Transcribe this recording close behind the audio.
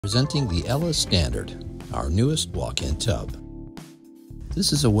Presenting the Ella Standard, our newest walk-in tub.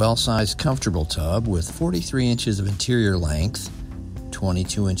 This is a well-sized, comfortable tub with 43 inches of interior length,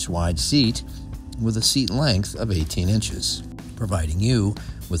 22-inch wide seat, with a seat length of 18 inches, providing you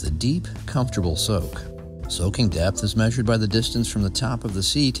with a deep, comfortable soak. Soaking depth is measured by the distance from the top of the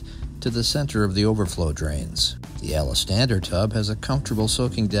seat to the center of the overflow drains. The Ella Standard tub has a comfortable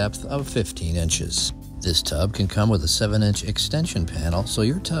soaking depth of 15 inches. This tub can come with a 7-inch extension panel, so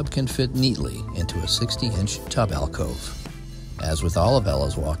your tub can fit neatly into a 60-inch tub alcove. As with all of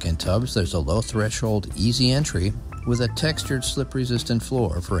Ella's walk-in tubs, there's a low-threshold, easy entry with a textured slip-resistant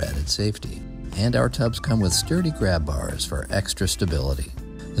floor for added safety. And our tubs come with sturdy grab bars for extra stability.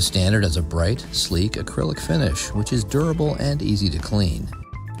 The Standard has a bright, sleek acrylic finish, which is durable and easy to clean.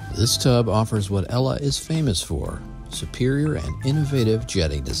 This tub offers what Ella is famous for: superior and innovative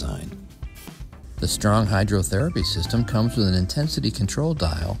jetting design. The strong hydrotherapy system comes with an intensity control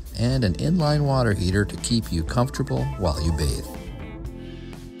dial and an inline water heater to keep you comfortable while you bathe.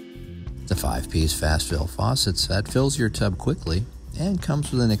 The 5-piece fast fill faucet set fills your tub quickly and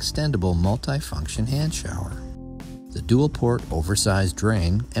comes with an extendable multi-function hand shower. The dual-port oversized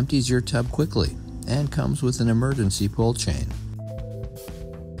drain empties your tub quickly and comes with an emergency pull chain.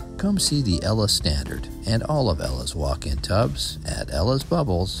 Come see the Ella Standard and all of Ella's walk-in tubs at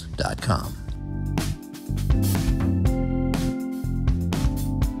ellasbubbles.com.